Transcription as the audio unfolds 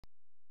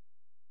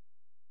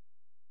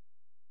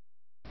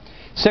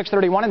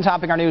6:31 and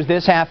topping our news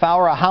this half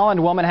hour. A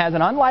Holland woman has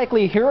an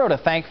unlikely hero to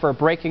thank for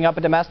breaking up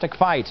a domestic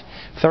fight.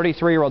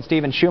 33-year-old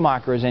Stephen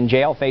Schumacher is in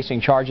jail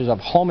facing charges of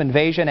home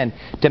invasion and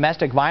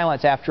domestic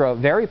violence after a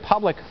very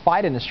public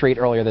fight in the street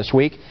earlier this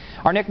week.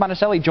 Our Nick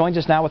Monticelli joins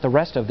us now with the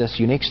rest of this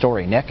unique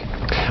story. Nick?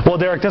 Well,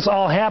 Derek, this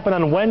all happened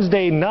on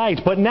Wednesday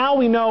night, but now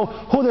we know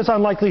who this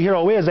unlikely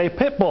hero is, a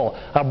Pitbull,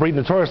 a breed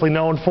notoriously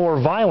known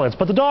for violence.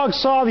 But the dog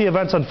saw the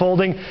events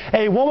unfolding,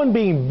 a woman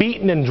being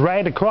beaten and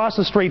dragged across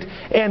the street,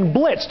 and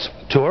blitzed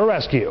to her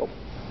rescue.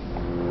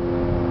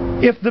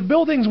 If the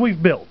buildings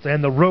we've built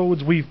and the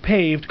roads we've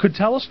paved could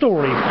tell a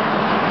story,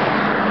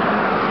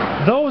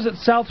 those at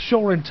South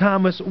Shore and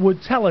Thomas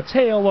would tell a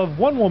tale of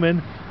one woman,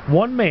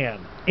 one man,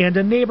 and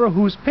a neighbor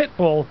whose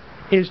Pitbull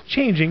is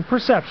changing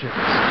perceptions.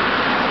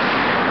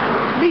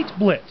 Meet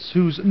Blitz,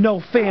 who's no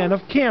fan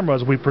of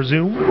cameras, we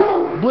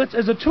presume. Blitz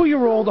is a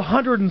 2-year-old,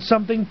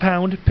 100-and-something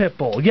pound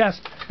Pitbull. Yes,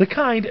 the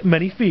kind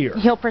many fear.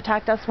 He'll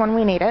protect us when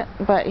we need it,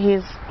 but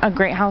he's a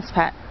great house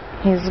pet.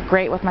 He's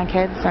great with my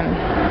kids, and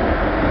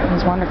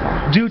he's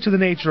wonderful. Due to the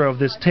nature of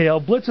this tale,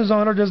 Blitz's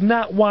owner does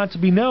not want to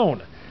be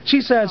known.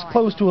 She says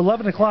close to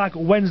 11 o'clock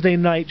Wednesday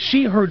night,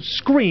 she heard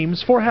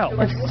screams for help.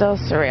 It's still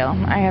surreal.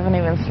 I haven't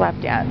even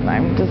slept yet.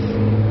 I'm just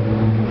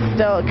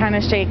still kind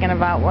of shaken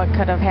about what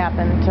could have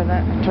happened to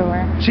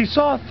her. She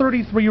saw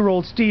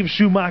 33-year-old Steve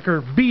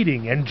Schumacher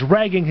beating and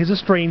dragging his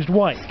estranged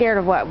wife. Scared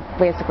of what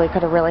basically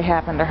could have really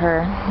happened to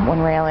her when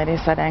reality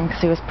set in,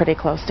 because he was pretty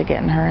close to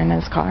getting her in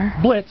his car.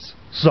 Blitz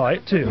saw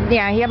it too.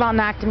 Yeah, he about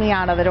knocked me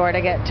out of the door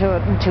to get two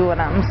of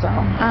them. So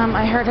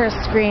I heard her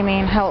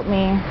screaming, "Help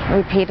me,"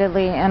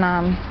 repeatedly, and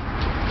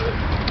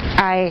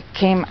I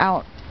came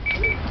out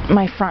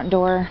my front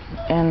door,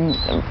 and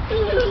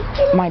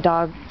my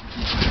dog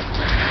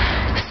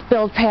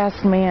spilled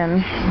past me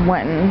and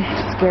went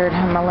and scared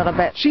him a little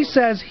bit. She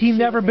says he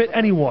never bit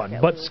anyone,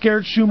 but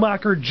scared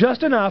Schumacher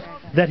just enough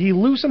that he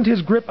loosened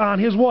his grip on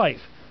his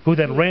wife, who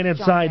then ran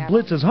inside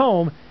Blitz's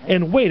home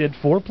and waited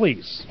for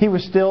police. He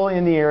was still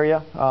in the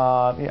area.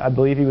 I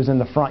believe he was in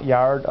the front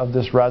yard of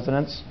this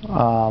residence,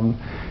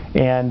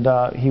 and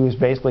he was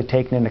basically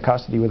taken into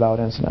custody without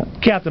incident.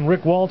 Captain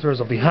Rick Walters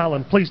of the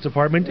Holland Police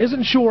Department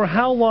isn't sure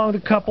how long the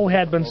couple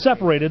had been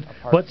separated,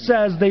 but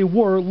says they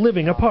were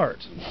living apart.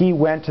 He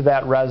went to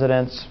that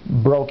residence,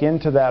 broke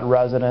into that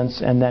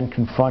residence, and then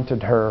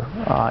confronted her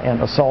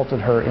and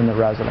assaulted her in the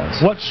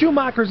residence. What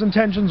Schumacher's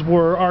intentions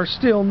were are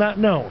still not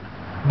known.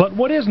 But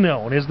what is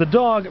known is the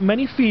dog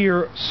many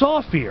fear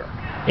saw fear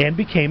and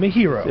became a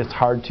hero. It's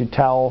hard to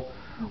tell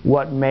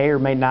what may or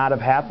may not have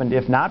happened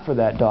if not for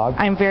that dog.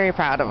 I'm very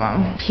proud of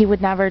him. He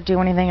would never do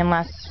anything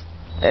unless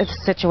a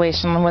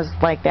situation was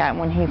like that,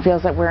 when he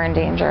feels that we're in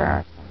danger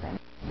or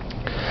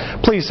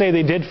something. Police say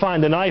they did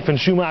find the knife in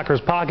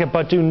Schumacher's pocket,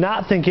 but do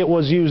not think it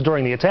was used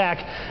during the attack.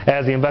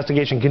 As the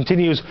investigation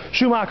continues,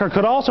 Schumacher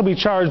could also be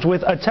charged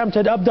with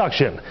attempted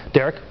abduction.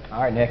 Derek?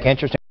 All right, Nick,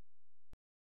 interesting.